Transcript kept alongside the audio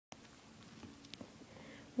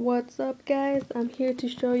What's up, guys? I'm here to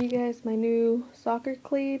show you guys my new soccer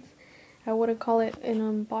cleats. I wouldn't call it an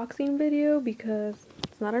unboxing video because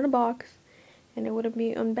it's not in a box, and it wouldn't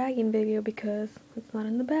be an unbagging video because it's not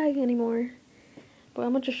in the bag anymore. But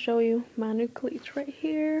I'm gonna just show you my new cleats right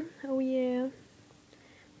here. Oh yeah,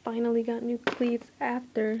 finally got new cleats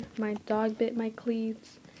after my dog bit my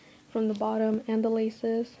cleats from the bottom and the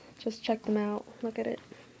laces. Just check them out. Look at it.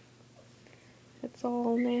 It's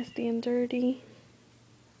all nasty and dirty.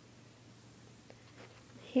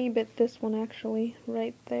 He bit this one actually,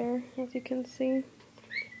 right there, as you can see.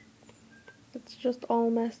 It's just all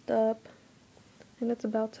messed up, and it's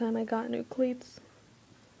about time I got new cleats.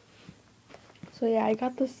 So yeah, I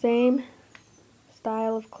got the same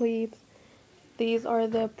style of cleats. These are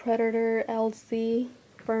the Predator LC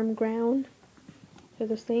Firm Ground. They're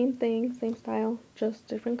the same thing, same style, just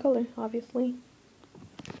different color, obviously.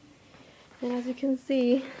 And as you can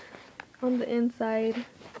see, on the inside,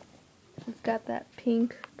 it's got that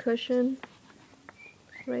pink cushion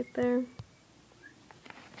right there.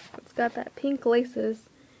 It's got that pink laces,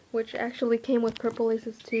 which actually came with purple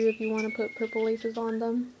laces too if you want to put purple laces on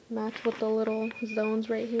them. Match with the little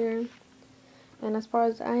zones right here. And as far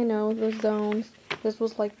as I know, the zones, this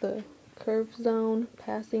was like the curve zone,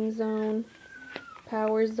 passing zone,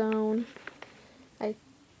 power zone. I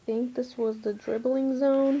think this was the dribbling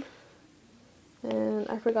zone. And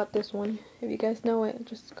I forgot this one. If you guys know it,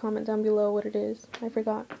 just comment down below what it is. I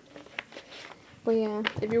forgot. But yeah,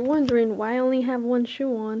 if you're wondering why I only have one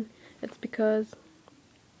shoe on, it's because,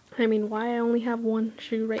 why I only have one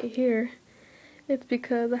shoe right here, it's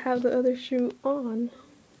because I have the other shoe on,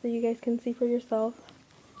 so you guys can see for yourself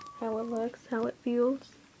how it looks, how it feels.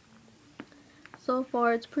 So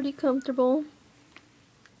far, it's pretty comfortable.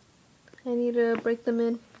 I need to break them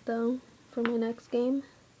in, though, for my next game.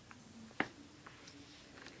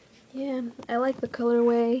 Yeah, I like the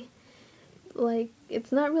colorway. Like,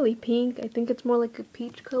 it's not really pink. I think it's more like a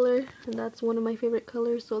peach color, and that's one of my favorite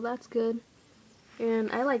colors, so that's good. And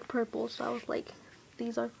I like purple, so I was like,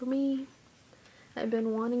 these are for me. I've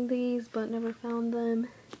been wanting these, but never found them.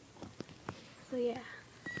 So yeah.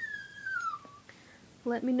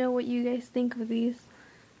 Let me know what you guys think of these.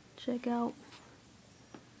 Check out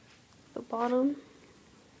the bottom.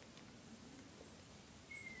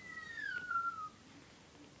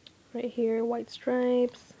 Right here, white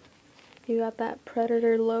stripes. You got that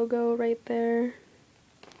Predator logo right there.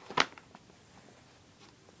 There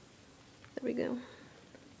we go.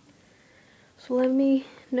 So let me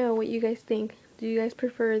know what you guys think. Do you guys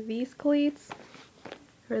prefer these cleats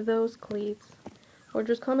or those cleats? Or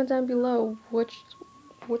just comment down below which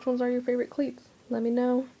ones are your favorite cleats. Let me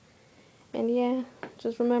know. And yeah,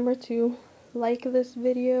 just remember to like this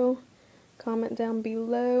video, comment down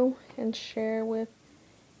below, and share with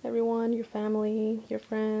everyone, your family, your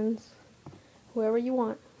friends, whoever you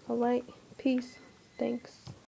want. Alright, peace. Thanks.